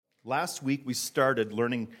Last week we started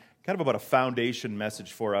learning kind of about a foundation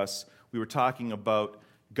message for us. We were talking about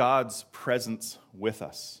God's presence with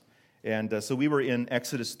us. And so we were in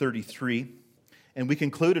Exodus 33, and we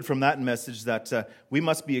concluded from that message that we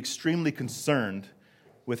must be extremely concerned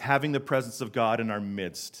with having the presence of God in our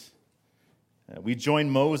midst. We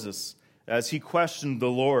joined Moses as he questioned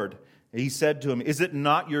the Lord. He said to him, "Is it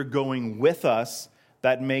not your going with us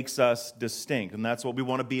that makes us distinct?" And that's what we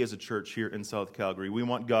want to be as a church here in South Calgary. We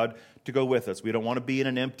want God to go with us. We don't want to be in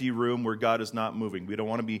an empty room where God is not moving. We don't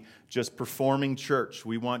want to be just performing church.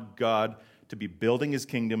 We want God to be building His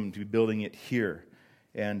kingdom and to be building it here.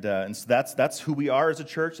 And so that's who we are as a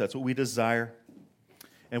church. That's what we desire.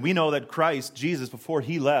 And we know that Christ, Jesus, before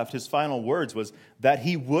He left, His final words was that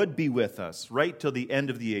He would be with us right till the end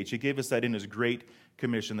of the age. He gave us that in His great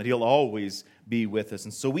commission, that He'll always be with us.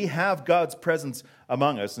 And so we have God's presence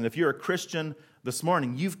among us. And if you're a Christian this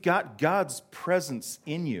morning, you've got God's presence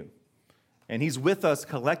in you. And He's with us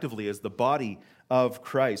collectively as the body of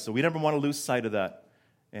Christ. So we never want to lose sight of that.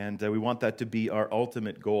 And we want that to be our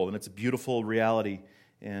ultimate goal. And it's a beautiful reality.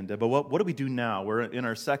 And but what do we do now? We're in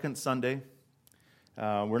our second Sunday.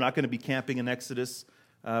 We're not going to be camping in Exodus,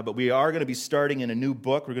 but we are going to be starting in a new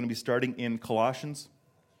book. We're going to be starting in Colossians.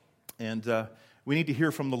 And we need to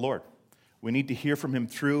hear from the Lord. We need to hear from Him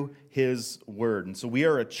through His Word. And so we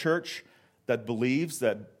are a church that believes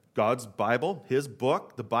that God's Bible, His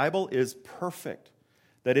book, the Bible is perfect,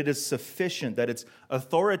 that it is sufficient, that it's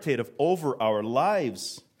authoritative over our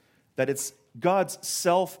lives, that it's God's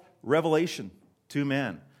self-revelation to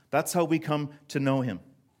man. That's how we come to know Him.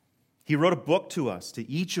 He wrote a book to us, to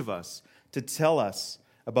each of us, to tell us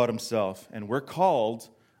about Himself. And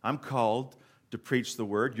I'm called to preach the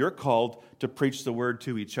Word. You're called to preach the Word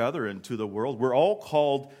to each other and to the world. We're all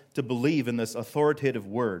called to believe in this authoritative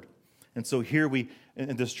Word. And so here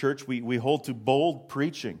in this church, we hold to bold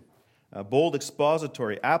preaching, bold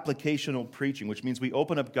expository, applicational preaching, which means we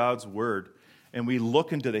open up God's Word and we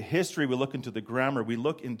look into the history, we look into the grammar, we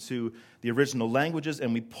look into the original languages,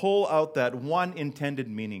 and we pull out that one intended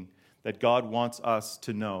meaning that God wants us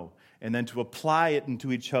to know, and then to apply it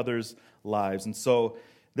into each other's lives. And so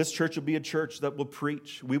this church will be a church that will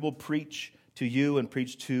preach. We will preach to you and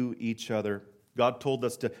preach to each other. God told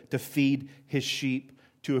us to feed His sheep,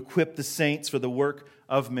 to equip the saints for the work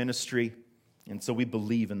of ministry. And so we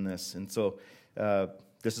believe in this. And so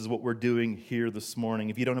this is what we're doing here this morning.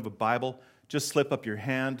 If you don't have a Bible, just slip up your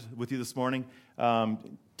hand with you this morning.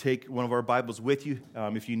 Take one of our Bibles with you.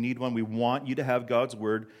 If you need one, we want you to have God's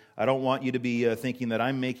Word. I don't want you to be thinking that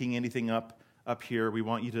I'm making anything up here. We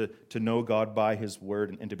want you to know God by His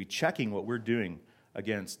Word and to be checking what we're doing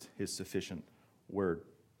against His sufficient Word.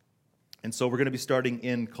 And so we're going to be starting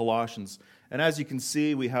in Colossians. And as you can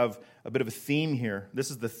see, we have a bit of a theme here.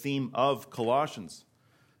 This is the theme of Colossians.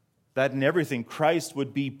 That in everything, Christ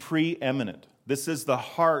would be preeminent. This is the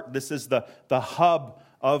heart, this is the hub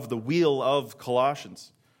of the wheel of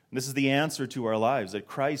Colossians. And this is the answer to our lives, that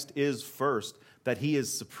Christ is first, that He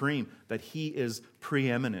is supreme, that He is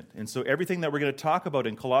preeminent. And so everything that we're going to talk about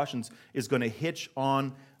in Colossians is going to hitch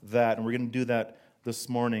on that, and we're going to do that this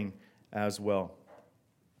morning as well.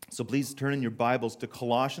 So please turn in your Bibles to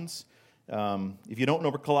Colossians. If you don't know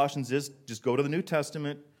where Colossians is, just go to the New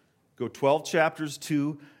Testament, go 12 chapters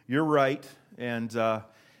to your right, and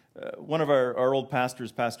one of our old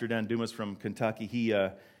pastors, Pastor Dan Dumas from Kentucky,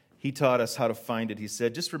 he taught us how to find it. He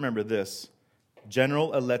said, just remember this,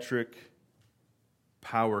 General Electric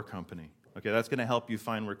Power Company. Okay, that's going to help you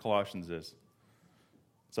find where Colossians is.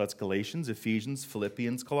 So that's Galatians, Ephesians,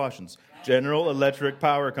 Philippians, Colossians. General Electric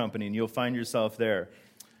Power Company, and you'll find yourself there.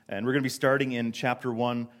 And we're going to be starting in chapter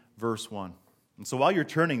 1, verse 1. And so while you're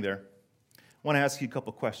turning there, I want to ask you a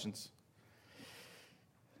couple questions.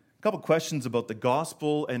 A couple questions about the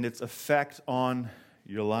gospel and its effect on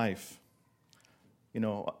your life. You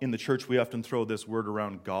know, in the church, we often throw this word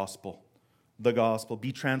around, gospel. The gospel.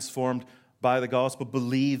 Be transformed by the gospel.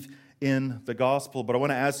 Believe in the gospel. But I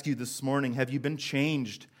want to ask you this morning, have you been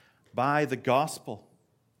changed by the gospel?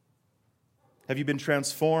 Have you been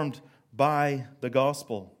transformed by the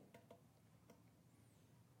gospel?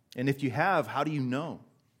 And if you have, how do you know?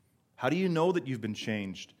 How do you know that you've been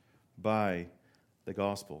changed by the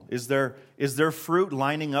gospel? Is there fruit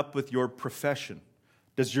lining up with your profession?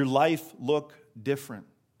 Does your life look different?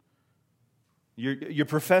 You're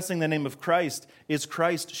professing the name of Christ. Is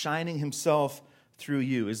Christ shining Himself through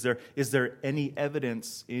you? Is there any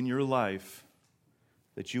evidence in your life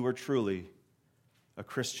that you are truly a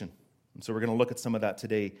Christian? And so we're going to look at some of that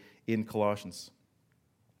today in Colossians.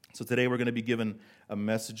 So today we're going to be given a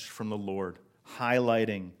message from the Lord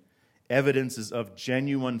highlighting evidences of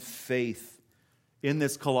genuine faith in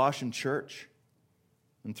this Colossian church.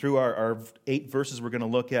 And through our 8 verses we're going to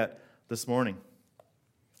look at this morning,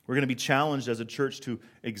 we're going to be challenged as a church to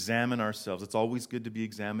examine ourselves. It's always good to be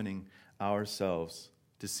examining ourselves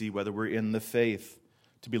to see whether we're in the faith,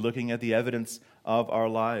 to be looking at the evidence of our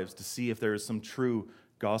lives, to see if there is some true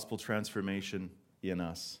gospel transformation in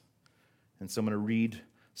us. And so I'm going to read,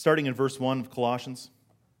 starting in verse 1 of Colossians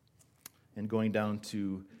and going down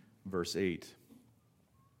to verse 8.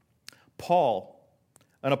 Paul,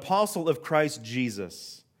 an apostle of Christ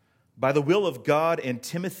Jesus, by the will of God, and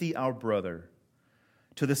Timothy our brother,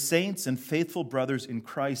 to the saints and faithful brothers in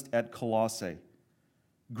Christ at Colossae,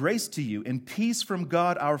 grace to you and peace from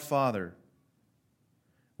God our Father.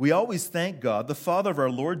 We always thank God, the Father of our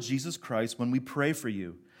Lord Jesus Christ, when we pray for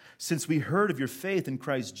you, since we heard of your faith in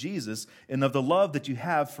Christ Jesus and of the love that you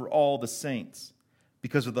have for all the saints,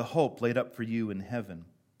 because of the hope laid up for you in heaven.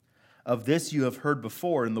 Of this you have heard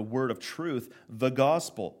before in the word of truth, the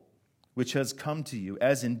gospel, which has come to you,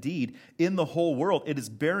 as indeed in the whole world it is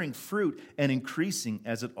bearing fruit and increasing,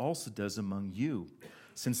 as it also does among you,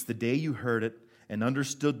 since the day you heard it and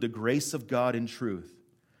understood the grace of God in truth,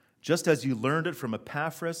 just as you learned it from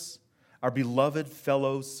Epaphras, our beloved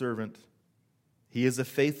fellow servant. He is a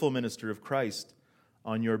faithful minister of Christ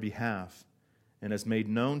on your behalf, and has made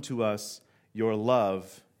known to us your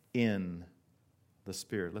love in the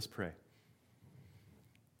Spirit. Let's pray.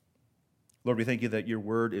 Lord, we thank you that your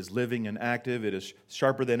word is living and active. It is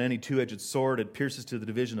sharper than any two-edged sword. It pierces to the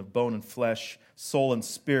division of bone and flesh, soul and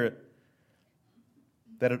spirit,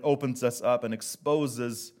 that it opens us up and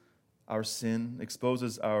exposes our sin,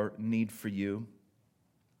 exposes our need for you.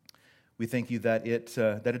 We thank you that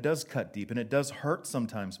it does cut deep, and it does hurt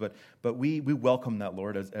sometimes, but we welcome that,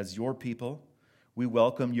 Lord, as your people. We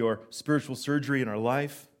welcome your spiritual surgery in our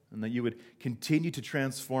life, and that you would continue to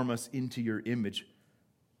transform us into your image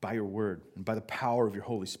by your word and by the power of your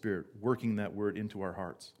Holy Spirit, working that word into our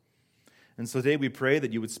hearts. And so today we pray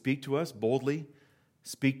that you would speak to us boldly,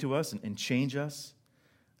 speak to us and change us.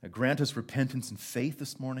 Grant us repentance and faith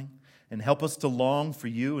this morning, and help us to long for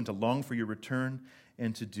you and to long for your return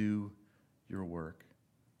and to do your work.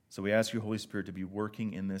 So we ask your Holy Spirit to be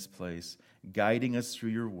working in this place, guiding us through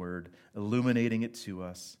your word, illuminating it to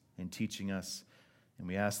us, and teaching us. And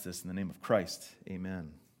we ask this in the name of Christ.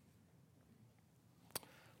 Amen.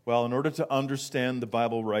 Well, in order to understand the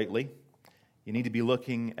Bible rightly, you need to be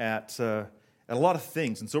looking at a lot of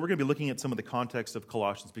things. And so we're going to be looking at some of the context of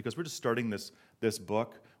Colossians, because we're just starting this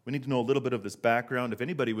book. We need to know a little bit of this background. If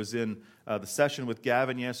anybody was in the session with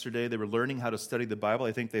Gavin yesterday, they were learning how to study the Bible.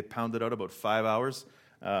 I think they pounded out about 5 hours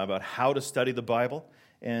about how to study the Bible.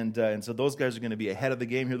 And so those guys are going to be ahead of the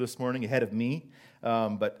game here this morning, ahead of me.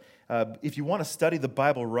 But if you want to study the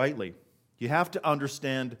Bible rightly, you have to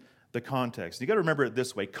understand the context. You got to remember it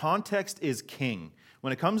this way. Context is king.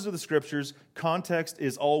 When it comes to the scriptures, context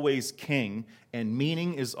is always king, and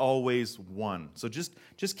meaning is always one. So just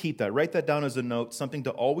keep that. Write that down as a note, something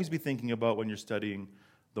to always be thinking about when you're studying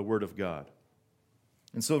the Word of God.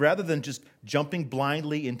 And so rather than just jumping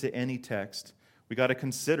blindly into any text, we got to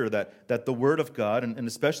consider that the Word of God, and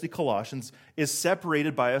especially Colossians, is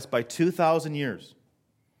separated by us by 2,000 years.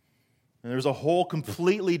 And there's a whole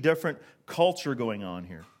completely different culture going on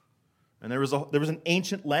here. And there was an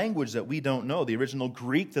ancient language that we don't know, the original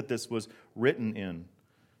Greek that this was written in.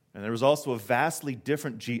 And there was also a vastly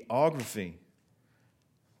different geography.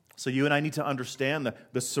 So you and I need to understand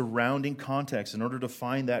the surrounding context in order to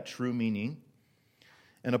find that true meaning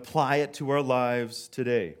and apply it to our lives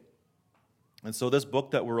today. And so this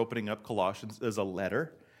book that we're opening up, Colossians, is a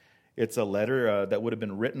letter. It's a letter that would have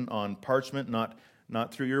been written on parchment, not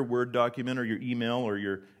through your Word document or your email or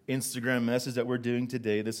your Instagram message that we're doing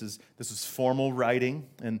today. This is formal writing.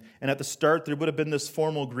 And at the start, there would have been this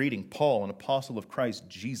formal greeting. Paul, an apostle of Christ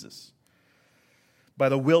Jesus, by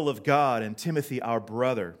the will of God, and Timothy, our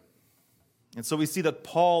brother. And so we see that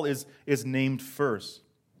Paul is named first.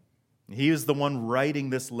 He is the one writing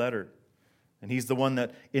this letter. And he's the one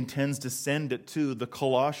that intends to send it to the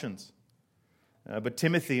Colossians. But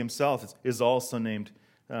Timothy himself is also named.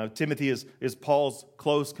 Timothy is Paul's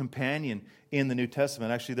close companion in the New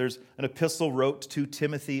Testament. Actually, there's an epistle wrote to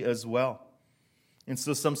Timothy as well. And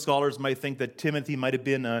so some scholars might think that Timothy might have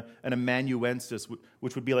been an amanuensis,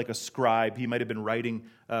 which would be like a scribe. He might have been writing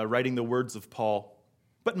the words of Paul.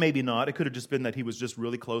 But maybe not. It could have just been that he was just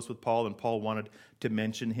really close with Paul and Paul wanted to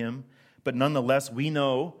mention him. But nonetheless, we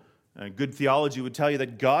know, good theology would tell you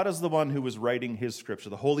that God is the one who was writing his Scripture.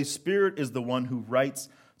 The Holy Spirit is the one who writes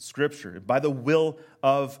Scripture by the will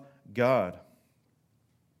of God.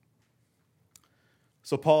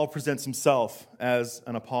 So Paul presents himself as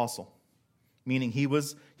an apostle, meaning he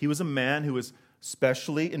was a man who was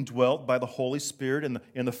specially indwelt by the Holy Spirit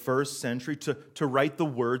in the first century to write the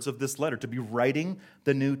words of this letter, to be writing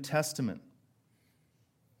the New Testament.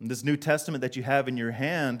 And this New Testament that you have in your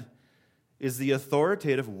hand is the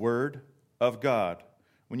authoritative Word of God.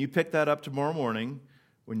 When you pick that up tomorrow morning,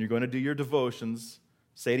 when you're going to do your devotions,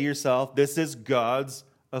 say to yourself, this is God's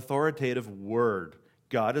authoritative Word.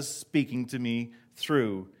 God is speaking to me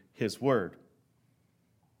through His Word.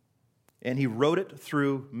 And He wrote it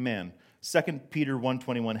through men. 2 Peter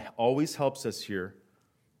 1:21 always helps us here.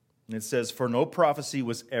 And it says, for no prophecy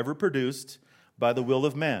was ever produced by the will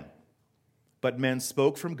of man, but men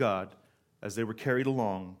spoke from God as they were carried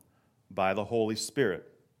along by the Holy Spirit.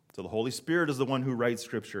 So the Holy Spirit is the one who writes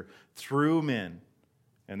Scripture through men,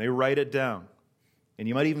 and they write it down. And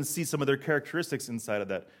you might even see some of their characteristics inside of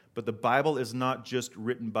that. But the Bible is not just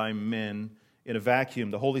written by men in a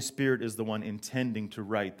vacuum. The Holy Spirit is the one intending to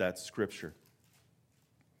write that Scripture.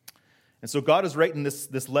 And so God is writing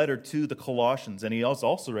this letter to the Colossians, and He is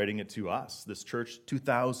also writing it to us, this church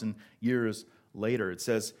 2,000 years later. It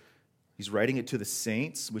says He's writing it to the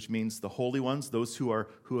saints, which means the holy ones, those who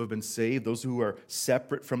have been saved, those who are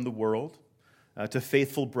separate from the world. To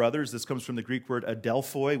faithful brothers, this comes from the Greek word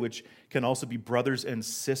adelphoi, which can also be brothers and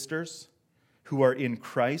sisters who are in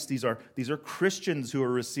Christ. These are Christians who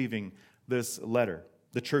are receiving this letter.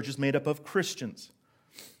 The church is made up of Christians.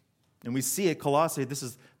 And we see at Colossae, this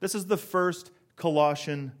is the first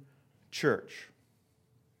Colossian church.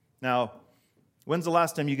 Now, when's the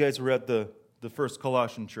last time you guys were at the first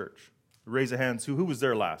Colossian church? Raise a hand. Who was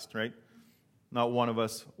there last, right? Not one of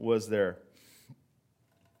us was there.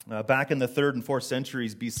 Back in the 3rd and 4th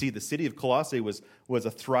centuries BC, the city of Colossae was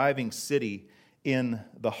a thriving city in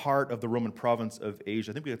the heart of the Roman province of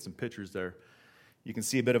Asia. I think we got some pictures there. You can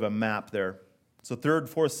see a bit of a map there. So 3rd,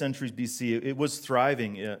 4th centuries BC, it was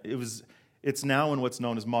thriving. It's now in what's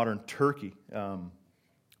known as modern Turkey.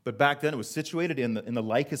 But back then it was situated in the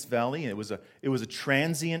Lycus Valley. It was a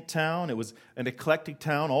transient town. It was an eclectic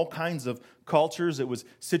town, all kinds of cultures. It was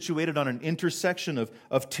situated on an intersection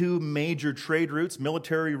of two major trade routes,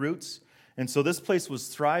 military routes. And so this place was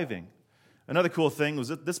thriving. Another cool thing was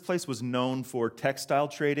that this place was known for textile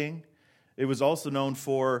trading. It was also known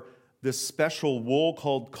for this special wool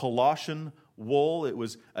called Colossian wool. It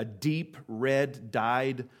was a deep red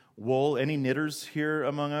dyed wool. Any knitters here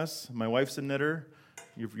among us? My wife's a knitter.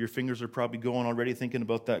 Your fingers are probably going already thinking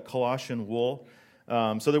about that Colossian wool.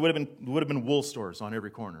 So there would have been wool stores on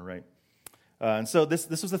every corner, right? And so this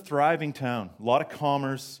was a thriving town, a lot of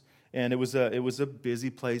commerce, and it was a busy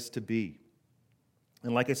place to be.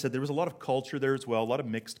 And like I said, there was a lot of culture there as well, a lot of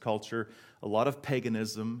mixed culture, a lot of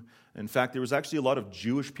paganism. In fact, there was actually a lot of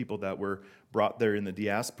Jewish people that were brought there in the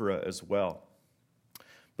diaspora as well.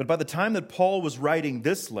 But by the time that Paul was writing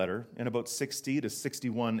this letter, in about 60 to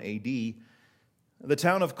 61 AD, the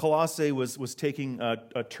town of Colossae was taking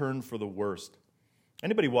a turn for the worst.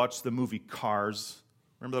 Anybody watch the movie Cars?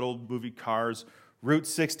 Remember that old movie Cars? Route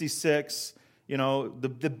 66,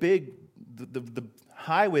 the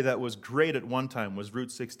highway that was great at one time was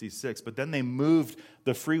Route 66, but then they moved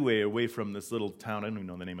the freeway away from this little town. I don't even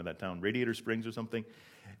know the name of that town, Radiator Springs or something.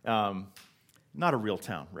 Not a real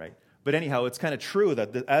town, right? But anyhow, it's kind of true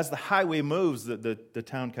that as the highway moves, the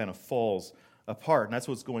town kind of falls apart. And that's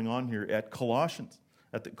what's going on here at Colossae.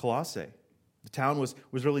 The town was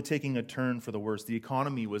really taking a turn for the worse. The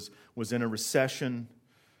economy was in a recession.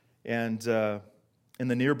 And in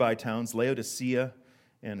the nearby towns, Laodicea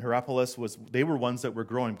and Hierapolis, they were ones that were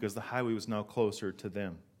growing because the highway was now closer to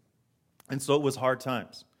them. And so it was hard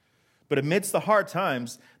times. But amidst the hard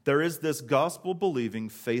times, there is this gospel-believing,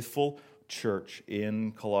 faithful church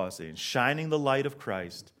in Colossae, and shining the light of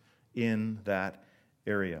Christ in that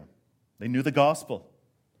area. They knew the gospel.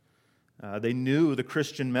 They knew the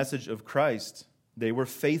Christian message of Christ. They were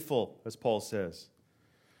faithful, as Paul says.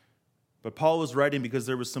 But Paul was writing because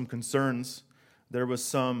there was some concerns. There was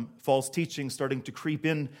some false teaching starting to creep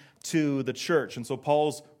into the church. And so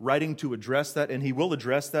Paul's writing to address that, and he will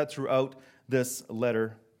address that throughout this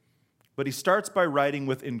letter. But he starts by writing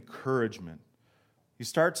with encouragement. He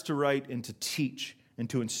starts to write and to teach and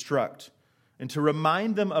to instruct and to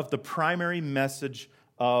remind them of the primary message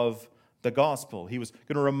of the gospel. He was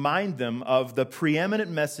going to remind them of the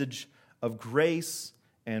preeminent message of grace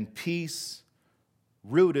and peace,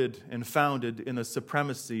 rooted and founded in the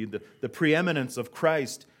supremacy, the preeminence of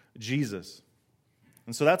Christ Jesus.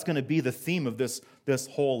 And so that's going to be the theme of this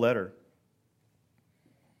whole letter.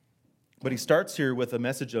 But he starts here with a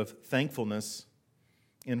message of thankfulness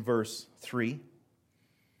in verse 3.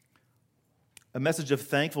 A message of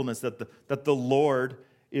thankfulness that the Lord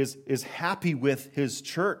is happy with His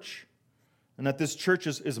church. and that this church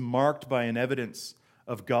is marked by an evidence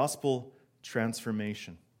of gospel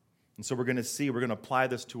transformation. And so we're going to apply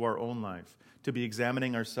this to our own life, to be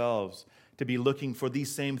examining ourselves, to be looking for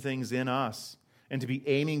these same things in us, and to be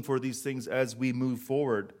aiming for these things as we move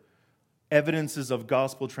forward. Evidences of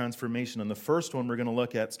gospel transformation. And the first one we're going to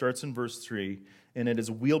look at starts in verse 3, and it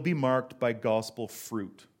is, we'll be marked by gospel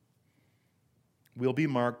fruit. We'll be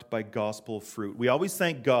marked by gospel fruit. We always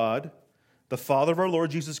thank God, the Father of our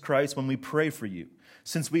Lord Jesus Christ, when we pray for you,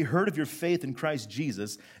 since we heard of your faith in Christ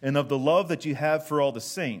Jesus and of the love that you have for all the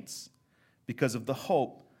saints, because of the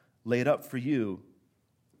hope laid up for you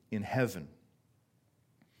in heaven.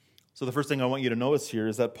 So the first thing I want you to notice here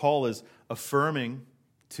is that Paul is affirming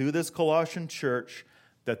to this Colossian church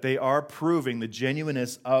that they are proving the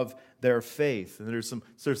genuineness of their faith. And there's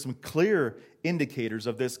some clear indicators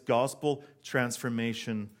of this gospel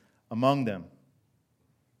transformation among them.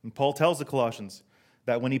 And Paul tells the Colossians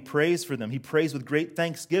that when he prays for them, he prays with great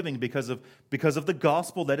thanksgiving because of the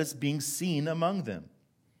gospel that is being seen among them.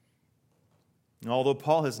 And although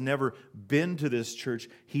Paul has never been to this church,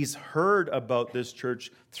 he's heard about this church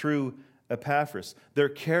through Epaphras. Their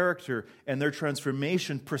character and their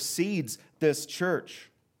transformation precedes this church.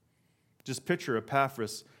 Just picture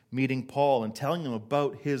Epaphras meeting Paul and telling him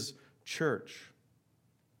about his church.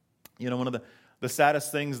 You know, one of the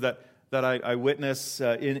saddest things that I witness,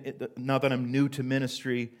 now that I'm new to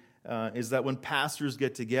ministry, is that when pastors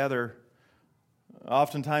get together,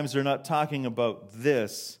 oftentimes they're not talking about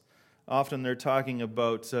this. Often they're talking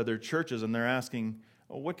about their churches, and they're asking,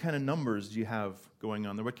 what kind of numbers do you have going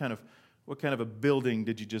on there? What kind of a building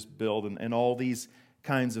did you just build? And all these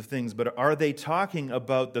kinds of things. But are they talking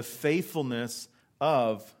about the faithfulness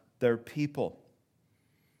of their people?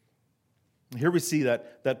 Here we see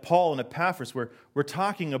that Paul and Epaphras were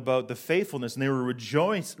talking about the faithfulness, and they were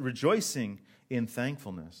rejoicing in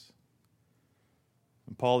thankfulness.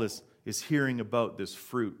 And Paul is hearing about this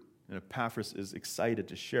fruit, and Epaphras is excited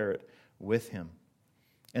to share it with him.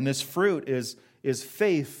 And this fruit is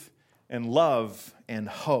faith and love and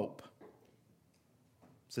hope.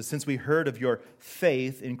 So since we heard of your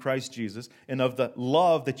faith in Christ Jesus and of the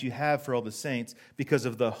love that you have for all the saints, because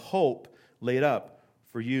of the hope laid up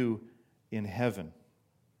for you in heaven.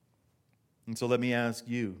 And so let me ask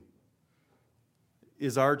you,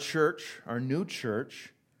 is our church, our new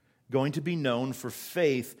church, going to be known for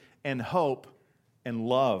faith and hope and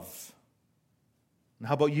love? And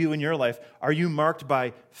how about you in your life? Are you marked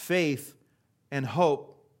by faith and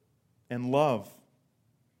hope and love?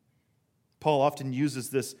 Paul often uses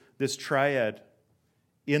this triad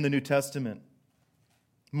in the New Testament.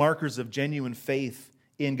 Markers of genuine faith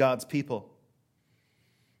in God's people.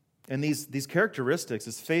 And these characteristics,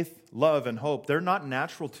 this faith, love, and hope, they're not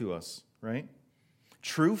natural to us, right?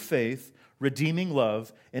 True faith, redeeming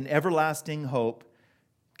love, and everlasting hope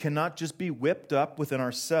cannot just be whipped up within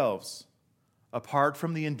ourselves apart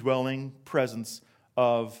from the indwelling presence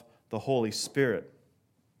of the Holy Spirit.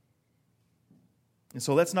 And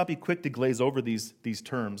so let's not be quick to glaze over these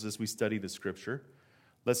terms as we study the Scripture.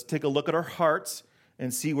 Let's take a look at our hearts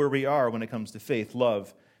and see where we are when it comes to faith,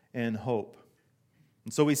 love, and hope.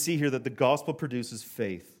 And so we see here that the gospel produces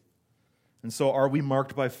faith. And so are we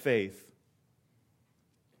marked by faith?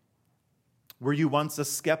 Were you once a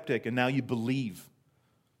skeptic and now you believe?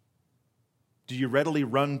 Do you readily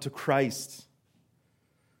run to Christ?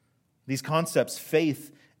 These concepts,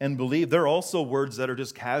 faith and believe, they're also words that are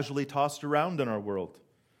just casually tossed around in our world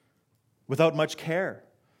without much care.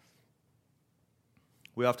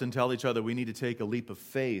 We often tell each other we need to take a leap of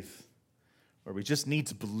faith, or we just need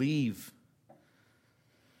to believe.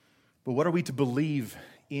 But what are we to believe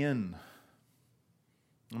in?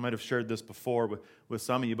 I might have shared this before with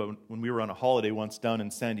some of you, but when we were on a holiday once down in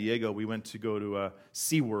San Diego, we went to go to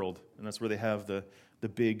SeaWorld, and that's where they have the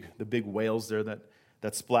big whales there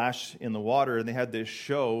that splash in the water, and they had this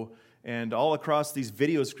show, and all across these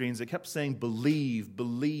video screens, it kept saying, believe,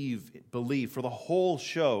 believe, believe, for the whole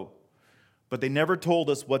show. But they never told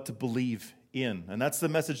us what to believe in. And that's the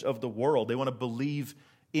message of the world. They want to believe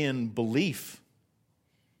in belief.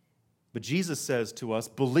 But Jesus says to us,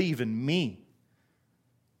 believe in me.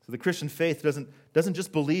 So the Christian faith doesn't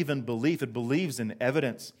just believe in belief, it believes in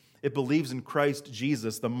evidence. It believes in Christ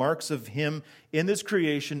Jesus, the marks of Him in this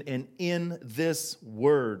creation and in this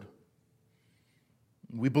Word.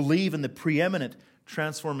 We believe in the preeminent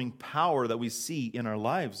transforming power that we see in our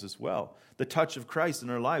lives as well. The touch of Christ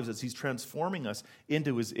in our lives as He's transforming us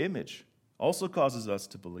into His image also causes us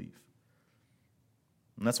to believe.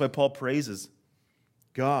 And that's why Paul praises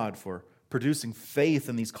God for producing faith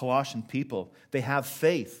in these Colossian people. They have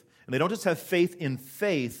faith. And they don't just have faith in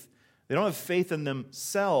faith. They don't have faith in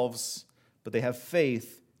themselves, but they have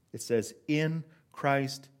faith, it says, in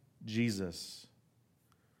Christ Jesus.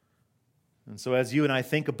 And so as you and I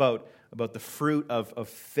think about the fruit of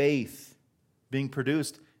faith being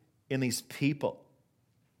produced in these people,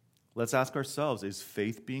 let's ask ourselves, is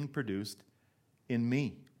faith being produced in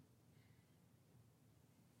me?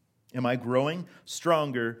 Am I growing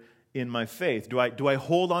stronger in my faith? Do I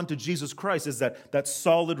hold on to Jesus Christ as that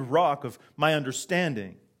solid rock of my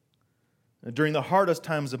understanding? During the hardest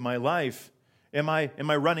times of my life, am I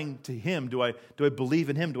running to Him? Do I believe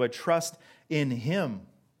in Him? Do I trust in Him?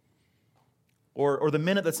 Or the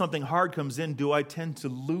minute that something hard comes in, do I tend to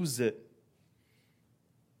lose it?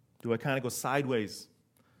 Do I kind of go sideways?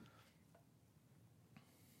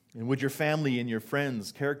 And would your family and your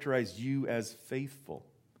friends characterize you as faithful?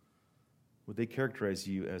 Would they characterize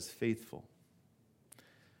you as faithful?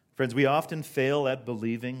 Friends, we often fail at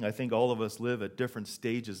believing. I think all of us live at different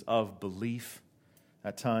stages of belief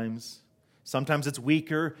at times. Sometimes it's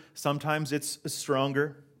weaker, sometimes it's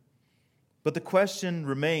stronger. But the question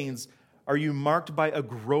remains, are you marked by a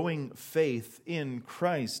growing faith in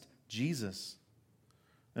Christ Jesus?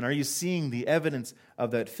 And are you seeing the evidence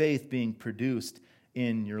of that faith being produced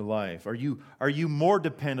in your life? Are you more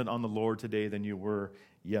dependent on the Lord today than you were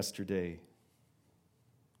yesterday?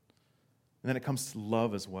 And then it comes to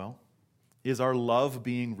love as well. Is our love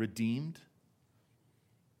being redeemed?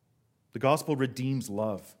 The gospel redeems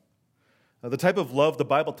love. The type of love the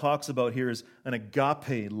Bible talks about here is an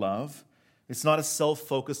agape love. It's not a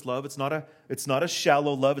self-focused love. It's not a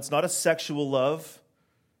shallow love. It's not a sexual love.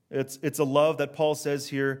 It's a love that Paul says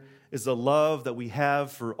here is a love that we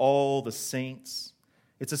have for all the saints.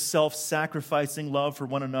 It's a self-sacrificing love for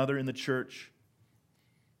one another in the church.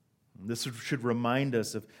 This should remind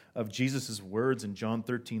us of Jesus' words in John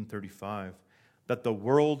 13:35, that the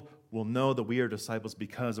world will know that we are disciples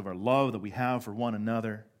because of our love that we have for one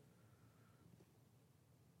another.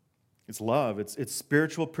 It's love. It's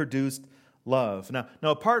spiritual produced love. Now,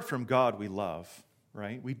 apart from God, we love,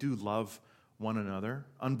 right? We do love one another.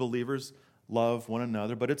 Unbelievers love one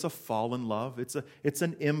another, but it's a fallen love. It's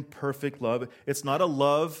an imperfect love. It's not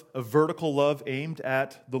a vertical love aimed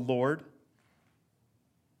at the Lord.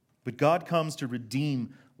 But God comes to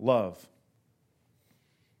redeem love.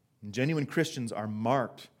 And genuine Christians are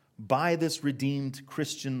marked by this redeemed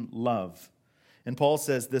Christian love. And Paul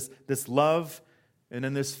says this love and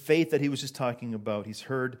in this faith that he was just talking about, he's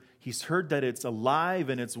heard that it's alive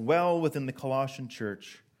and it's well within the Colossian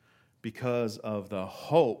church because of the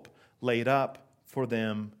hope laid up for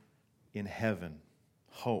them in heaven.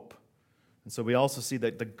 Hope. And so we also see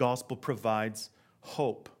that the gospel provides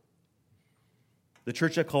hope. The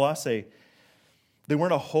church at Colossae, they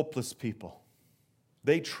weren't a hopeless people.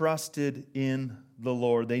 They trusted in the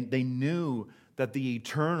Lord. They knew that the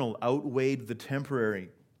eternal outweighed the temporary.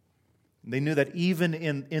 They knew that even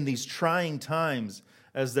in these trying times,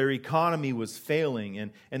 as their economy was failing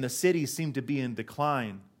and the city seemed to be in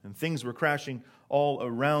decline and things were crashing all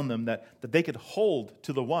around them, that they could hold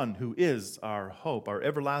to the one who is our hope, our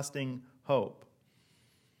everlasting hope.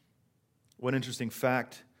 One interesting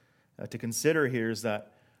fact to consider here is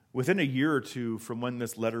that within a year or two from when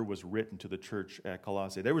this letter was written to the church at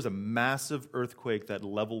Colossae, there was a massive earthquake that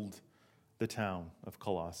leveled the town of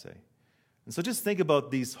Colossae. And so just think about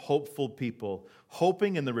these hopeful people,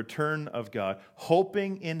 hoping in the return of God,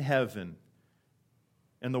 hoping in heaven,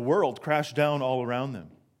 and the world crashed down all around them.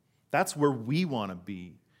 That's where we want to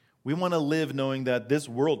be. We want to live knowing that this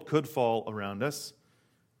world could fall around us.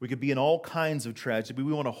 We could be in all kinds of tragedy.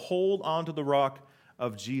 We want to hold on to the rock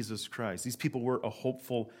of Jesus Christ. These people were a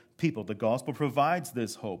hopeful people. The gospel provides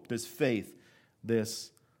this hope, this faith,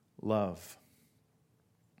 this love.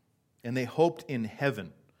 And they hoped in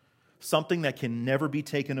heaven, something that can never be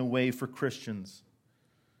taken away for Christians.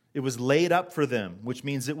 It was laid up for them, which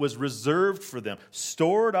means it was reserved for them,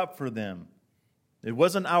 stored up for them. It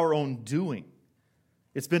wasn't our own doing.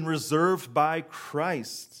 It's been reserved by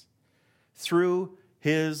Christ through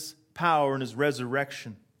His power and His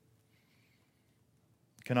resurrection.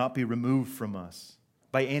 It cannot be removed from us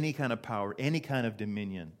by any kind of power, any kind of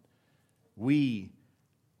dominion. We're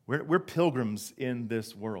pilgrims in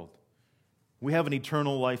this world. We have an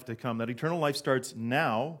eternal life to come. That eternal life starts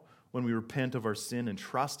now when we repent of our sin and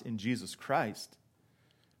trust in Jesus Christ.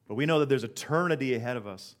 But we know that there's eternity ahead of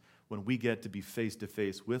us when we get to be face to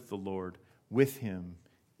face with the Lord, with Him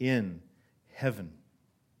in heaven.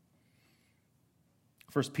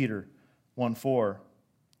 1 Peter 1:4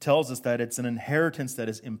 tells us that it's an inheritance that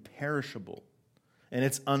is imperishable and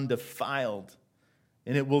it's undefiled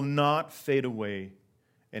and it will not fade away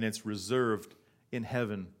and it's reserved in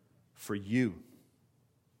heaven for you.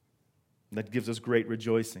 And that gives us great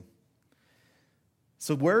rejoicing.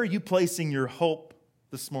 So where are you placing your hope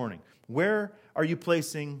this morning? Where are you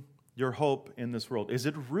placing your hope in this world? Is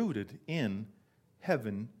it rooted in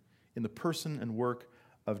heaven, in the person and work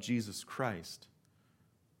of Jesus Christ?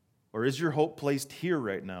 Or is your hope placed here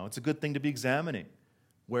right now? It's a good thing to be examining.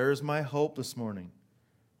 Where is my hope this morning?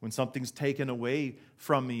 When something's taken away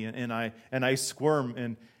from me and I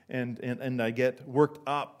squirm and I get worked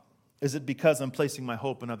up, is it because I'm placing my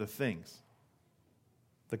hope in other things?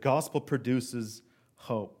 The gospel produces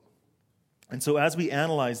hope. And so as we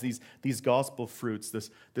analyze these gospel fruits,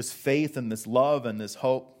 this faith and this love and this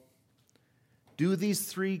hope, do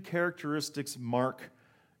these three characteristics mark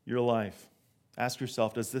your life? Ask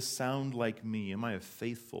yourself, does this sound like me? Am I a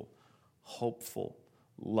faithful, hopeful,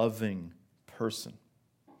 loving person?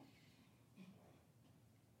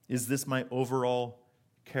 Is this my overall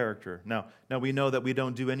character? Now we know that we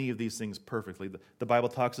don't do any of these things perfectly. The Bible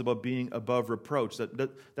talks about being above reproach.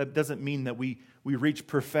 That doesn't mean that we reach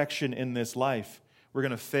perfection in this life. We're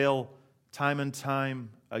going to fail time and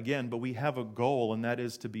time again, but we have a goal, and that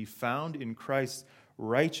is to be found in Christ's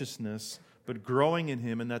righteousness, but growing in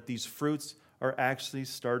Him, and that these fruits are actually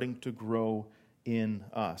starting to grow in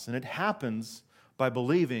us. And it happens by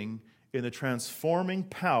believing in the transforming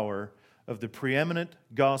power of the preeminent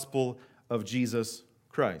gospel of Jesus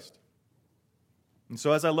Christ. And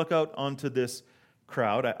so as I look out onto this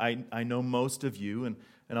crowd, I know most of you, and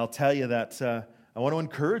I'll tell you that I want to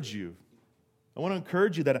encourage you. I want to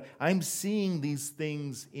encourage you that I'm seeing these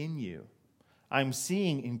things in you. I'm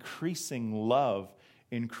seeing increasing love,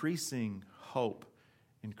 increasing hope,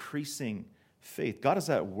 increasing faith. God is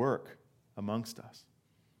at work amongst us.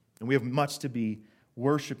 And we have much to be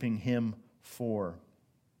worshiping Him for.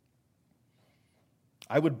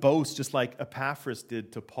 I would boast, just like Epaphras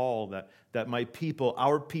did to Paul, that my people,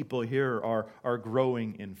 our people here are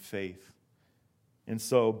growing in faith. And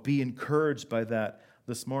so be encouraged by that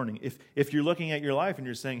this morning. If you're looking at your life and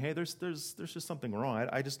you're saying, hey, there's just something wrong.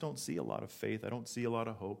 I just don't see a lot of faith. I don't see a lot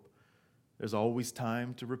of hope. There's always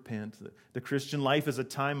time to repent. The Christian life is a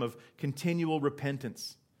time of continual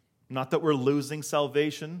repentance. Not that we're losing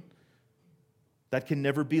salvation. That can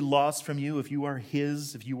never be lost from you if you are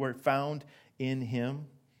His, if you are found in Him.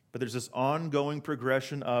 But there's this ongoing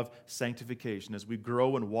progression of sanctification as we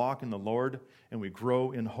grow and walk in the Lord and we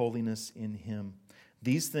grow in holiness in Him.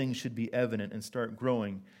 These things should be evident and start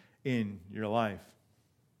growing in your life.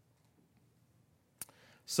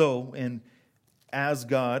 So, and as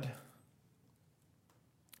God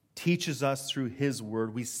teaches us through His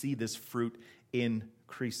Word, we see this fruit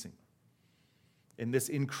increasing. And this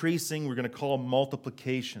increasing, we're going to call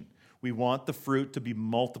multiplication. We want the fruit to be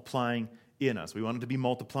multiplying in us. We want it to be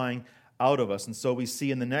multiplying out of us. And so we see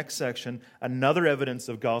in the next section, another evidence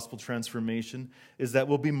of gospel transformation is that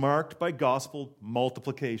we'll be marked by gospel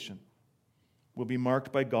multiplication. We'll be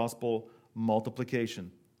marked by gospel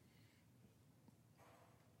multiplication.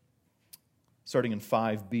 Starting in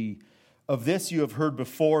 5b. Of this you have heard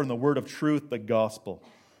before in the word of truth, the gospel,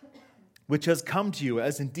 which has come to you,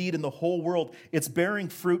 as indeed in the whole world it's bearing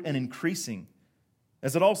fruit and increasing,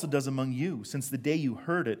 as it also does among you, since the day you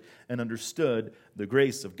heard it and understood the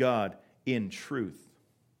grace of God in truth.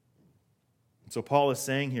 So Paul is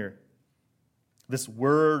saying here, this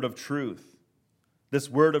word of truth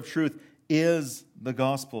is the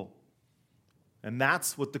gospel. And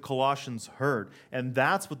that's what the Colossians heard, and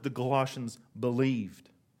that's what the Colossians believed.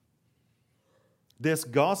 This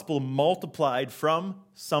gospel multiplied from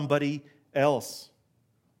somebody else.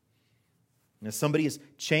 And as somebody is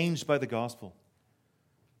changed by the gospel,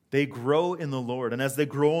 they grow in the Lord. And as they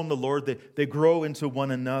grow in the Lord, they grow into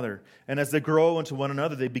one another. And as they grow into one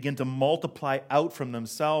another, they begin to multiply out from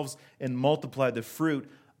themselves and multiply the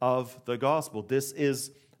fruit of the gospel. This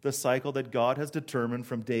is the cycle that God has determined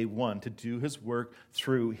from day one to do His work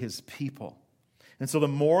through His people. And so the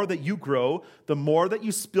more that you grow, the more that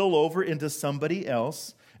you spill over into somebody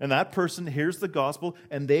else, and that person hears the gospel,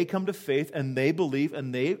 and they come to faith, and they believe,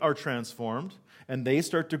 and they are transformed, and they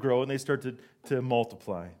start to grow, and they start to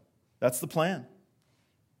multiply. That's the plan.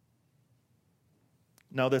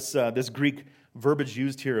 Now this Greek verbiage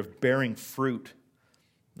used here of bearing fruit.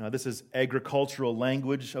 Now this is agricultural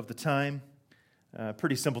language of the time.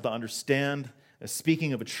 Pretty simple to understand.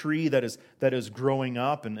 Speaking of a tree that is growing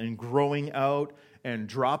up and growing out and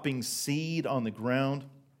dropping seed on the ground.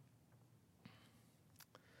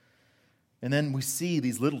 And then we see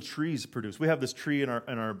these little trees produce. We have this tree in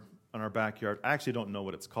our backyard. I actually don't know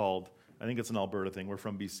what it's called. I think it's an Alberta thing. We're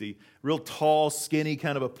from BC. Real tall, skinny,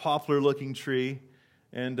 kind of a poplar-looking tree.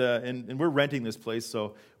 And we're renting this place,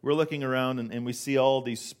 so we're looking around and we see all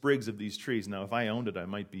these sprigs of these trees. Now, if I owned it, I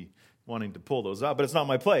might be wanting to pull those up, but it's not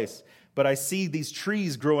my place. But I see these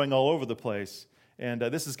trees growing all over the place. And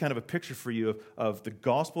this is kind of a picture for you of the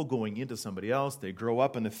gospel going into somebody else. They grow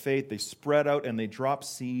up in the faith, they spread out, and they drop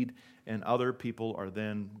seed, and other people are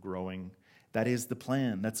then growing. That is the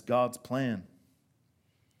plan. That's God's plan.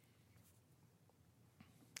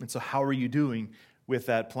 And so how are you doing with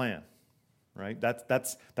that plan? Right?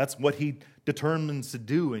 That's what he determines to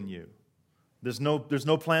do in you. There's no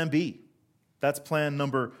plan B. That's plan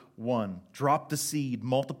number 1. Drop the seed,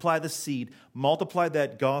 multiply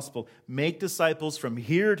that gospel, make disciples from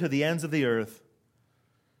here to the ends of the earth.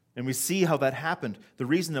 And we see how that happened. The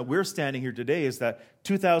reason that we're standing here today is that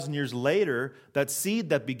 2,000 years later, that seed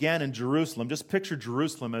that began in Jerusalem, just picture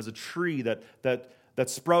Jerusalem as a tree that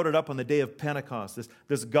sprouted up on the day of Pentecost,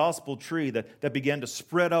 this gospel tree that began to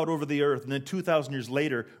spread out over the earth. And then 2,000 years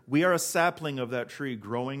later, we are a sapling of that tree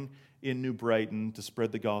growing in New Brighton to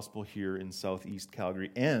spread the gospel here in southeast Calgary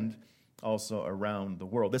and also around the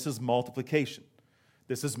world. This is multiplication.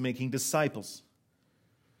 This is making disciples.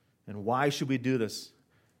 And why should we do this?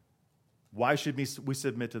 Why should we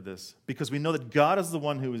submit to this? Because we know that God is the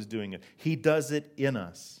one who is doing it. He does it in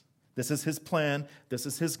us. This is his plan, this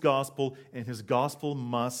is his gospel, and his gospel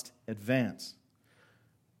must advance.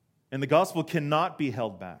 And the gospel cannot be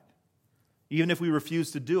held back. Even if we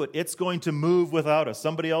refuse to do it, it's going to move without us.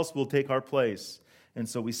 Somebody else will take our place. And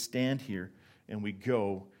so we stand here and we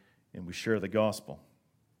go and we share the gospel.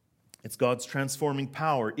 It's God's transforming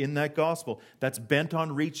power in that gospel that's bent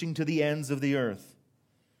on reaching to the ends of the earth.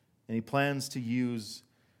 And he plans to use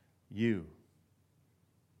you.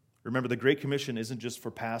 Remember, the Great Commission isn't just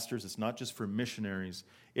for pastors. It's not just for missionaries.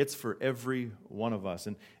 It's for every one of us.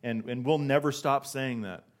 And we'll never stop saying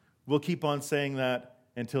that. We'll keep on saying that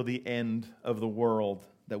until the end of the world,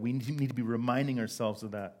 that we need to be reminding ourselves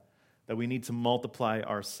of that we need to multiply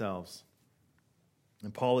ourselves.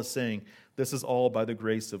 And Paul is saying, this is all by the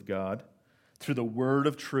grace of God, through the word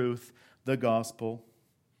of truth, the gospel.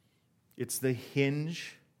 It's the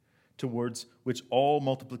hinge towards which all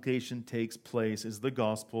multiplication takes place, is the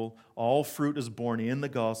gospel. All fruit is born in the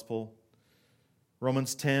gospel.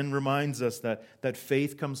 Romans 10 reminds us that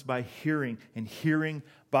faith comes by hearing, and hearing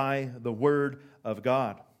by the word of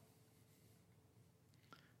God.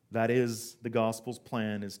 That is the gospel's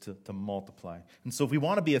plan, is to multiply. And so if we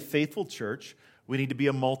want to be a faithful church, we need to be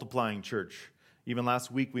a multiplying church. Even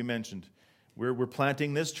last week we mentioned, we're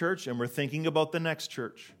planting this church and we're thinking about the next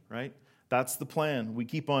church, right? That's the plan. We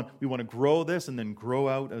want to grow this and then grow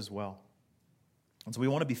out as well. And so we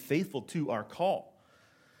want to be faithful to our call.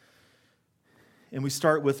 And we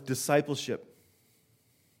start with discipleship.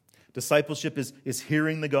 Discipleship is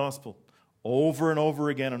hearing the gospel over and over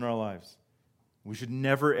again in our lives. We should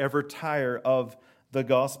never, ever tire of the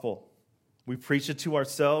gospel. We preach it to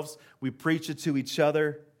ourselves, we preach it to each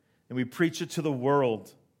other, and we preach it to the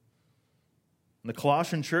world. And the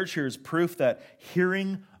Colossian church here is proof that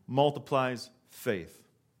hearing multiplies faith.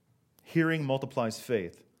 Hearing multiplies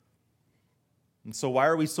faith. And so why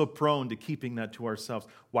are we so prone to keeping that to ourselves?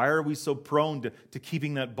 Why are we so prone to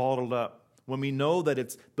keeping that bottled up when we know that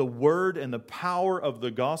it's the word and the power of the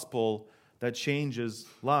gospel that changes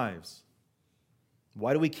lives?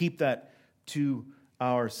 Why do we keep that to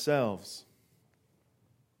ourselves?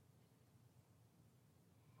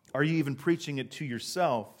 Are you even preaching it to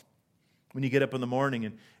yourself when you get up in the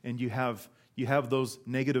morning and you have those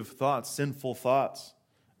negative thoughts, sinful thoughts,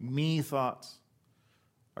 me thoughts?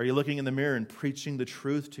 Are you looking in the mirror and preaching the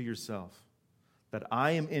truth to yourself? That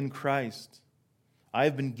I am in Christ. I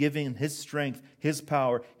have been given his strength, his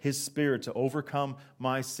power, his spirit to overcome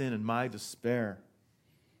my sin and my despair.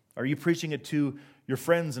 Are you preaching it to your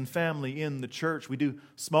friends and family in the church? We do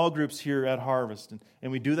small groups here at Harvest,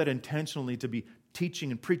 and we do that intentionally to be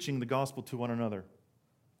teaching and preaching the gospel to one another,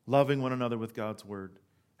 loving one another with God's word,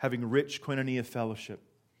 having rich koinonia fellowship,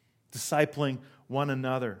 discipling one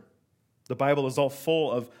another. The Bible is all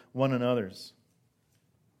full of one another's.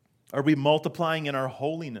 Are we multiplying in our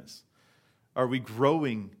holiness? Are we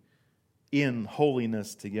growing in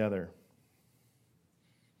holiness together?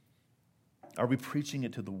 Are we preaching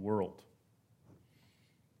it to the world?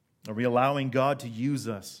 Are we allowing God to use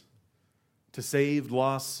us to save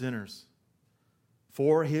lost sinners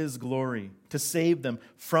for his glory, to save them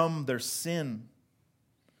from their sin?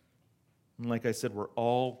 And like I said, we're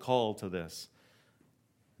all called to this.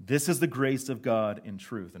 This is the grace of God in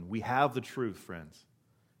truth. And we have the truth, friends.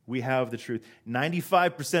 We have the truth.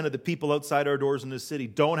 95% of the people outside our doors in this city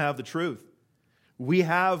don't have the truth. We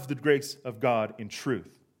have the grace of God in truth.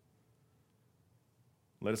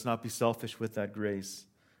 Let us not be selfish with that grace.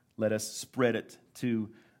 Let us spread it to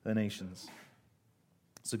the nations.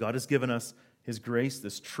 So God has given us His grace,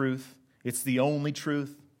 this truth. It's the only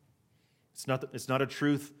truth. It's not a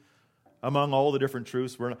truth among all the different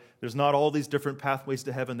truths. There's not all these different pathways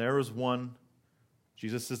to heaven. There is one.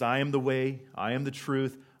 Jesus says, I am the way, I am the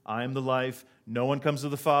truth, I am the life. No one comes to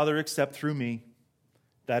the Father except through me.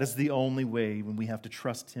 That is the only way when we have to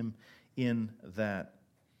trust Him in that.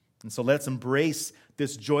 And so let's embrace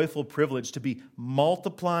this joyful privilege to be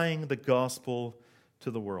multiplying the gospel to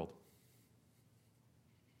the world.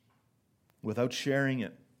 Without sharing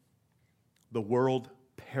it, the world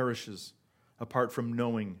perishes apart from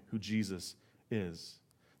knowing who Jesus is.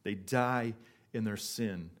 They die in their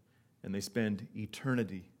sin, and they spend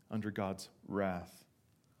eternity under God's wrath.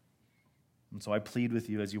 And so I plead with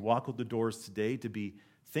you as you walk out the doors today to be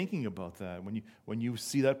thinking about that. When you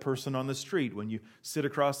see that person on the street, when you sit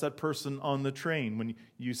across that person on the train, when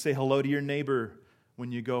you say hello to your neighbor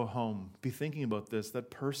when you go home, be thinking about this. That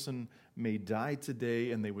person may die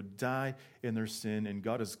today, and they would die in their sin, and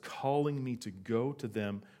God is calling me to go to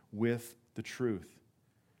them with the truth.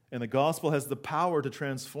 And the gospel has the power to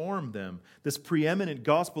transform them. This preeminent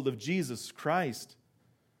gospel of Jesus Christ,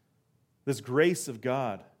 this grace of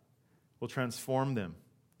God, will transform them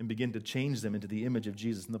and begin to change them into the image of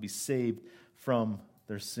Jesus, and they'll be saved from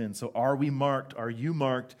their sin. So are you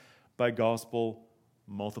marked by gospel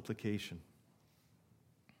multiplication?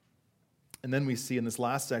 And then we see in this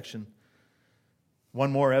last section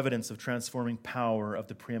one more evidence of transforming power of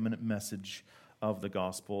the preeminent message of the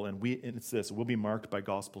gospel. And it's this: we'll be marked by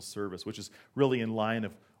gospel service, which is really in line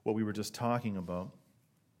of what we were just talking about.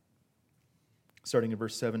 Starting in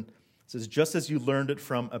verse 7, it says, just as you learned it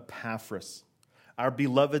from Epaphras, our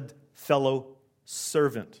beloved fellow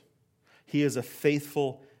servant. He is a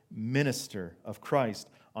faithful minister of Christ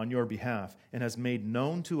on your behalf and has made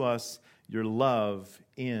known to us your love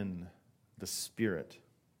in the Spirit.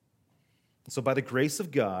 So by the grace of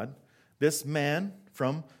God, this man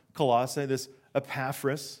from Colossae, this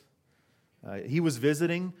Epaphras, he was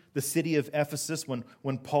visiting the city of Ephesus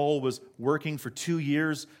when Paul was working for 2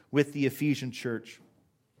 years with the Ephesian church.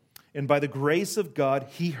 And by the grace of God,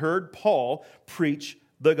 he heard Paul preach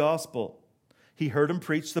the gospel. He heard him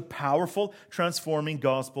preach the powerful, transforming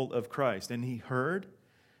gospel of Christ. And he heard,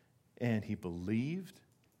 and he believed.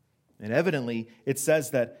 And evidently, it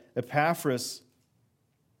says that Epaphras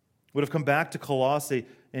would have come back to Colossae,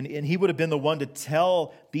 and he would have been the one to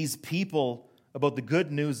tell these people about the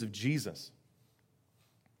good news of Jesus.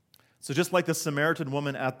 So just like the Samaritan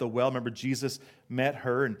woman at the well, remember Jesus met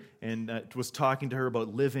her and was talking to her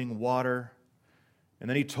about living water. And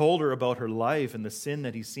then he told her about her life and the sin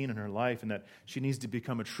that he's seen in her life and that she needs to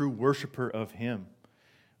become a true worshiper of him.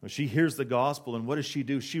 When she hears the gospel, and what does she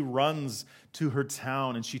do? She runs to her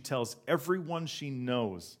town and she tells everyone she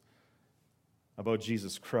knows about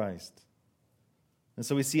Jesus Christ. And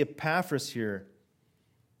so we see Epaphras here.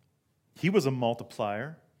 He was a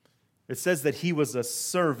multiplier. It says that he was a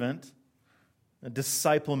servant, a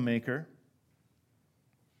disciple maker.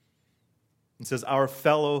 It says our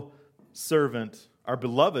fellow servant, our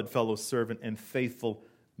beloved fellow servant and faithful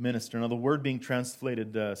minister. Now the word being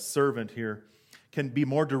translated servant here can be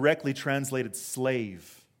more directly translated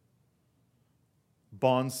slave,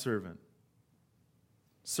 bondservant.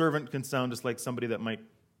 Servant can sound just like somebody that might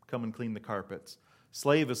come and clean the carpets.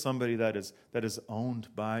 Slave is somebody that is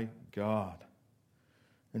owned by God.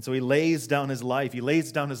 And so he lays down his life. He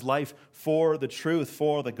lays down his life for the truth,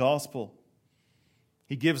 for the gospel.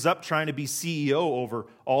 He gives up trying to be CEO over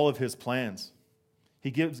all of his plans. He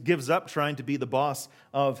gives up trying to be the boss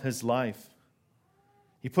of his life.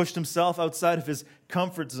 He pushed himself outside of his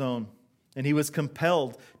comfort zone, and he was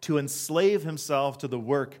compelled to enslave himself to the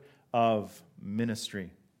work of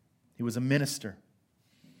ministry. He was a minister.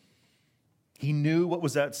 He knew what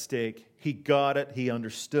was at stake. He got it. He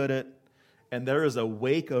understood it. And there is a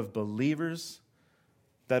wake of believers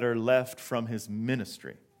that are left from his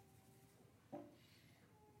ministry.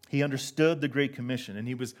 He understood the Great Commission, and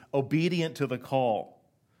he was obedient to the call.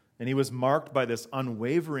 And he was marked by this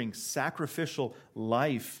unwavering, sacrificial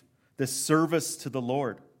life, this service to the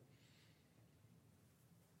Lord.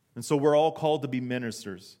 And so we're all called to be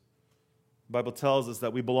ministers. The Bible tells us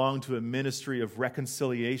that we belong to a ministry of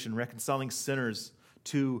reconciliation, reconciling sinners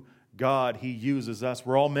to God. He uses us.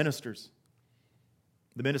 We're all ministers.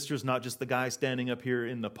 The minister is not just the guy standing up here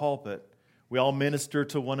in the pulpit. We all minister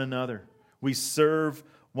to one another. We serve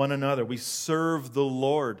one another. We serve the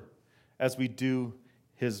Lord as we do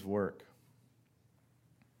His work.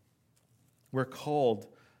 We're called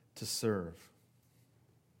to serve.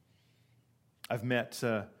 I've met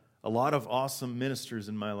a lot of awesome ministers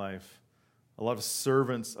in my life, a lot of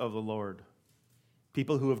servants of the Lord,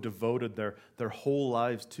 people who have devoted their whole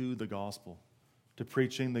lives to the gospel. to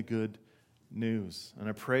preaching the good news. And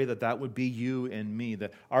I pray that that would be you and me,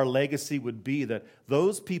 that our legacy would be that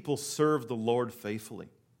those people served the Lord faithfully.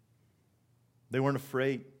 They weren't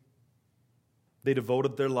afraid. They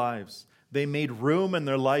devoted their lives. They made room in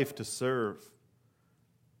their life to serve.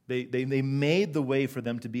 They made the way for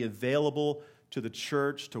them to be available to the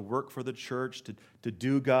church, to work for the church, to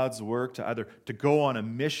do God's work, to either to go on a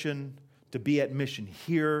mission, to be at mission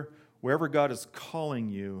here, wherever God is calling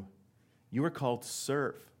you, you are called to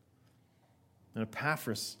serve. And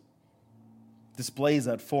Epaphras displays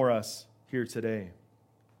that for us here today.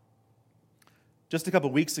 Just a couple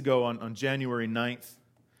weeks ago on January 9th,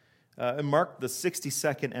 it marked the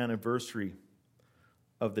 62nd anniversary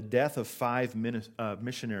of the death of 5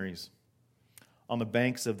 missionaries on the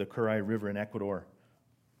banks of the Calgary River in Ecuador.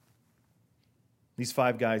 These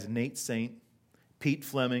 5 guys, Nate Saint, Pete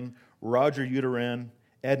Fleming, Roger Uteran,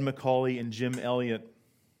 Ed McCauley, and Jim Elliott,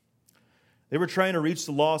 they were trying to reach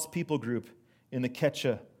the lost people group in the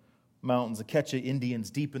Quechua Mountains, the Quechua Indians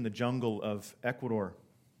deep in the jungle of Ecuador.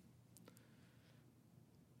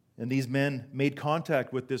 And these men made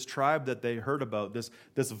contact with this tribe that they heard about, this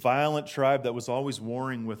violent tribe that was always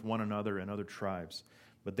warring with one another and other tribes.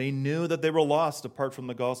 But they knew that they were lost apart from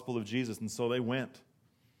the gospel of Jesus, and so they went.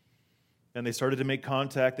 And they started to make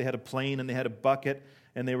contact. They had a plane and they had a bucket,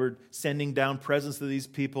 and they were sending down presents to these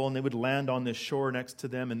people, and they would land on this shore next to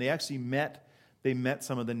them. And they actually met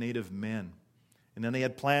some of the native men. And then they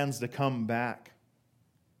had plans to come back.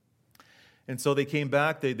 And so they came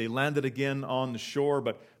back, they landed again on the shore,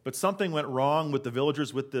 but something went wrong with the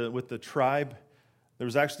villagers, with the tribe. There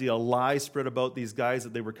was actually a lie spread about these guys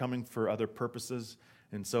that they were coming for other purposes.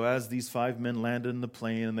 And so as these 5 men landed in the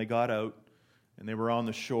plane and they got out and they were on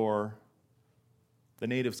the shore, the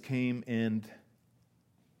natives came and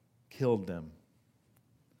killed them.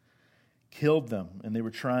 Killed them, and they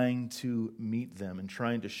were trying to meet them and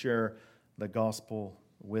trying to share the gospel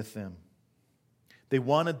with them. They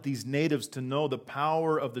wanted these natives to know the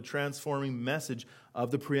power of the transforming message of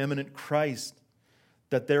the preeminent Christ,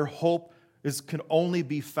 that their hope can only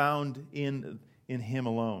be found in Him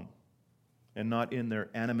alone and not in their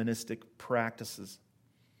animistic practices.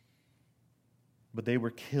 But they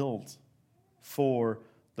were killed for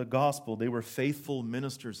the gospel. They were faithful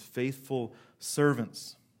ministers, faithful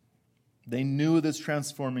servants. They knew this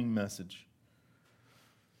transforming message.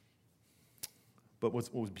 But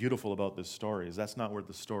what was beautiful about this story is that's not where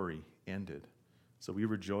the story ended. So we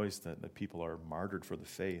rejoice that people are martyred for the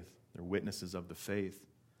faith. They're witnesses of the faith.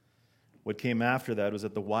 What came after that was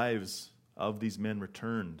that the wives of these men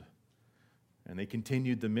returned, and they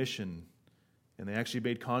continued the mission, and they actually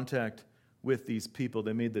made contact with these people.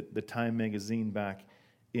 They made the Time magazine back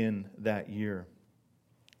in that year.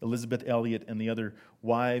 Elizabeth Elliot and the other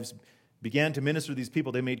wives began to minister to these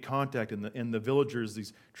people. They made contact, and the villagers,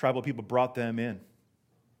 these tribal people, brought them in.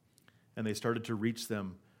 And they started to reach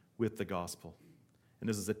them with the gospel. And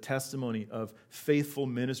this is a testimony of faithful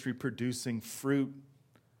ministry producing fruit.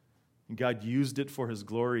 And God used it for His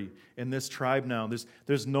glory. In this tribe now,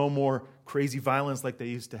 there's no more crazy violence like they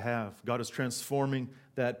used to have. God is transforming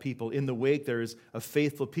that people. In the wake, there is a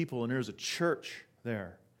faithful people, and there's a church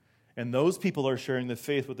there. And those people are sharing the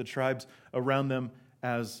faith with the tribes around them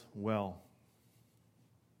as well.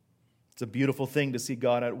 It's a beautiful thing to see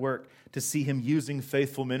God at work, to see Him using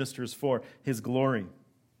faithful ministers for His glory.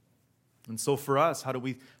 And so for us, how do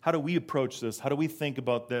we approach this? How do we think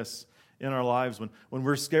about this in our lives when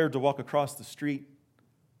we're scared to walk across the street,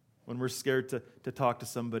 when we're scared to talk to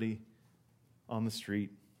somebody on the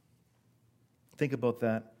street? Think about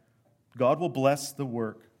that. God will bless the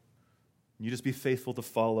work. You just be faithful to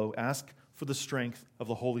follow. Ask for the strength of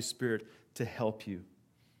the Holy Spirit to help you.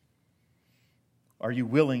 Are you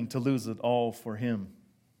willing to lose it all for Him?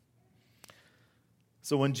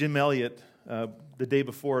 So when Jim Elliott, the day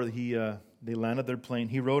before they landed their plane,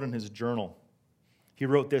 he wrote in his journal, he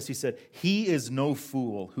wrote this, he said, "He is no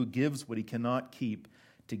fool who gives what he cannot keep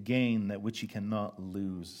to gain that which he cannot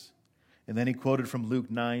lose." And then he quoted from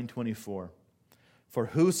Luke 9:24, "For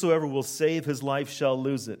whosoever will save his life shall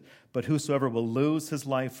lose it, but whosoever will lose his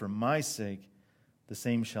life for my sake, the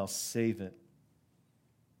same shall save it."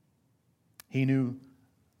 He knew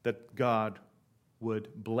that God would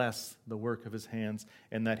bless the work of His hands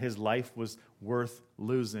and that his life was worth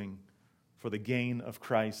losing for the gain of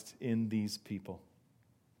Christ in these people.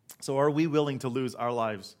 So are we willing to lose our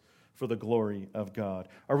lives for the glory of God?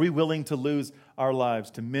 Are we willing to lose our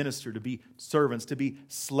lives to minister, to be servants, to be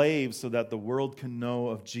slaves so that the world can know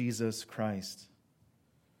of Jesus Christ?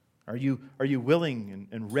 Are you willing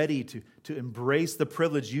and ready to embrace the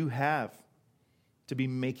privilege you have to be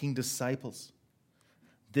making disciples,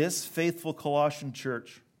 This faithful Colossian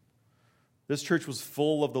church, this church was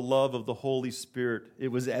full of the love of the Holy Spirit. It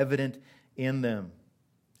was evident in them.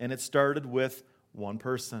 And it started with one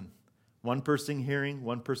person. One person hearing,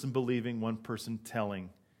 one person believing, one person telling.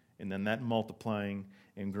 And then that multiplying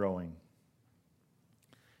and growing.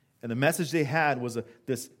 And the message they had was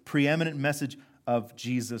this preeminent message of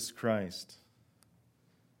Jesus Christ.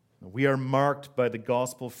 We are marked by the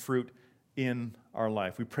gospel fruit in our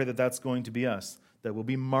life. We pray that that's going to be us, that we'll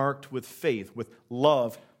be marked with faith, with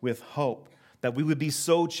love, with hope, that we would be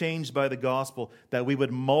so changed by the gospel that we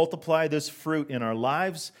would multiply this fruit in our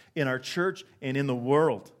lives, in our church, and in the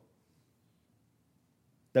world.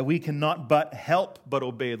 That we cannot but help but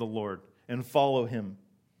obey the Lord and follow Him,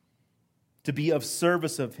 to be of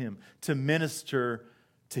service of Him, to minister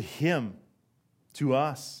to Him, to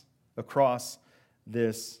us, across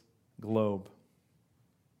this globe.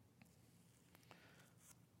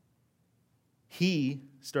 He,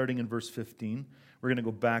 starting in verse 15, we're going to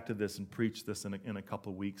go back to this and preach this in a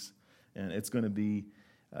couple of weeks, and it's going to be,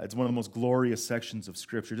 it's one of the most glorious sections of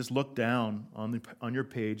Scripture. Just look down on your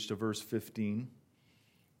page to verse 15.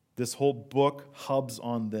 This whole book hubs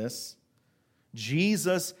on this.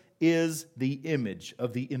 Jesus is the image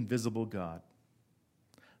of the invisible God,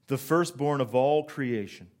 the firstborn of all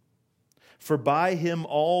creation. For by Him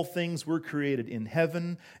all things were created in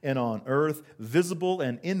heaven and on earth, visible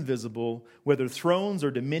and invisible, whether thrones or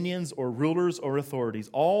dominions or rulers or authorities.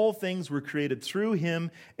 All things were created through Him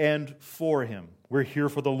and for Him. We're here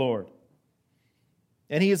for the Lord.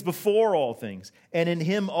 And He is before all things, and in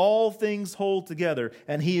Him all things hold together,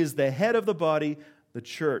 and He is the head of the body, the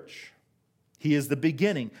church. He is the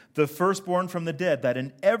beginning, the firstborn from the dead, that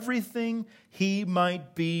in everything He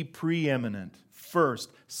might be preeminent,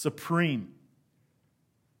 first, supreme.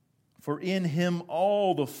 For in Him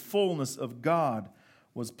all the fullness of God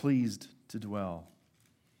was pleased to dwell,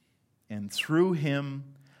 and through Him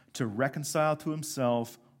to reconcile to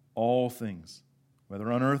Himself all things,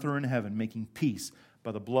 whether on earth or in heaven, making peace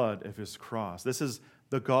by the blood of His cross. This is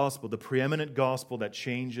the gospel, the preeminent gospel that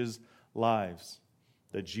changes lives.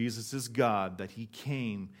 That Jesus is God, that He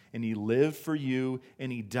came and He lived for you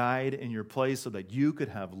and He died in your place so that you could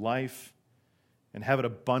have life and have it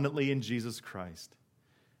abundantly in Jesus Christ.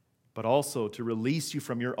 But also to release you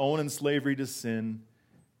from your own enslavery to sin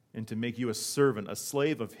and to make you a servant, a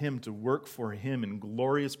slave of Him, to work for Him in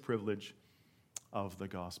glorious privilege of the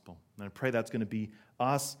gospel. And I pray that's going to be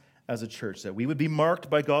us as a church, that we would be marked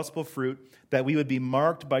by gospel fruit, that we would be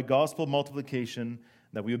marked by gospel multiplication,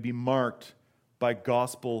 that we would be marked by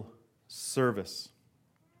gospel service.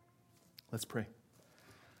 Let's pray.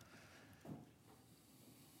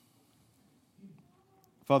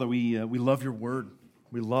 Father, we love your word.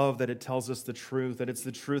 We love that it tells us the truth, that it's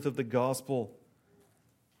the truth of the gospel,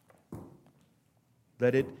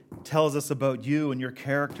 that it tells us about you and your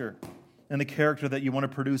character and the character that you want to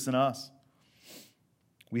produce in us.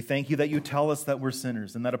 We thank you that you tell us that we're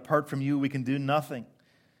sinners and that apart from you we can do nothing.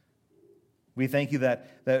 We thank you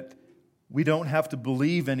that we don't have to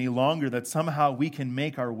believe any longer that somehow we can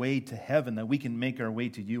make our way to heaven, that we can make our way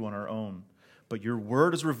to you on our own. But your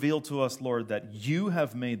word has revealed to us, Lord, that you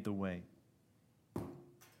have made the way,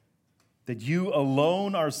 that you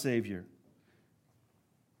alone are Savior.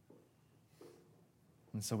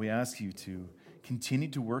 And so we ask you to continue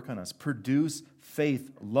to work on us, produce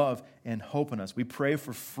faith, love, and hope in us. We pray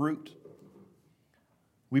for fruit.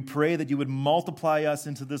 We pray that you would multiply us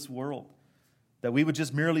into this world, that we would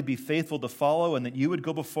just merely be faithful to follow, and that you would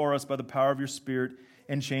go before us by the power of your Spirit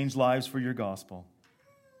and change lives for your gospel.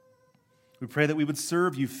 We pray that we would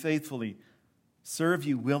serve you faithfully, serve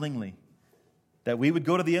you willingly, that we would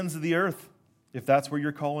go to the ends of the earth if that's where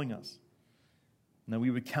you're calling us, and that we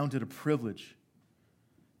would count it a privilege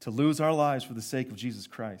to lose our lives for the sake of Jesus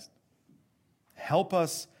Christ. Help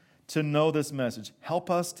us to know this message. Help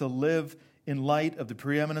us to live in light of the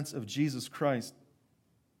preeminence of Jesus Christ.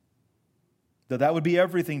 That would be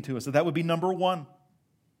everything to us, that would be number one,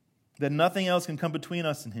 that nothing else can come between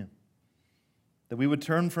us and Him, that we would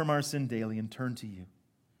turn from our sin daily and turn to you.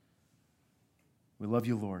 We love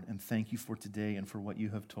you, Lord, and thank you for today and for what you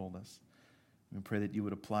have told us. We pray that you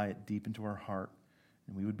would apply it deep into our heart,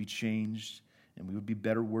 and we would be changed, and we would be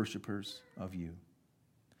better worshipers of you.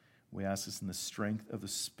 We ask this in the strength of the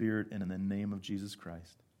Spirit and in the name of Jesus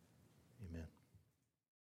Christ. Amen.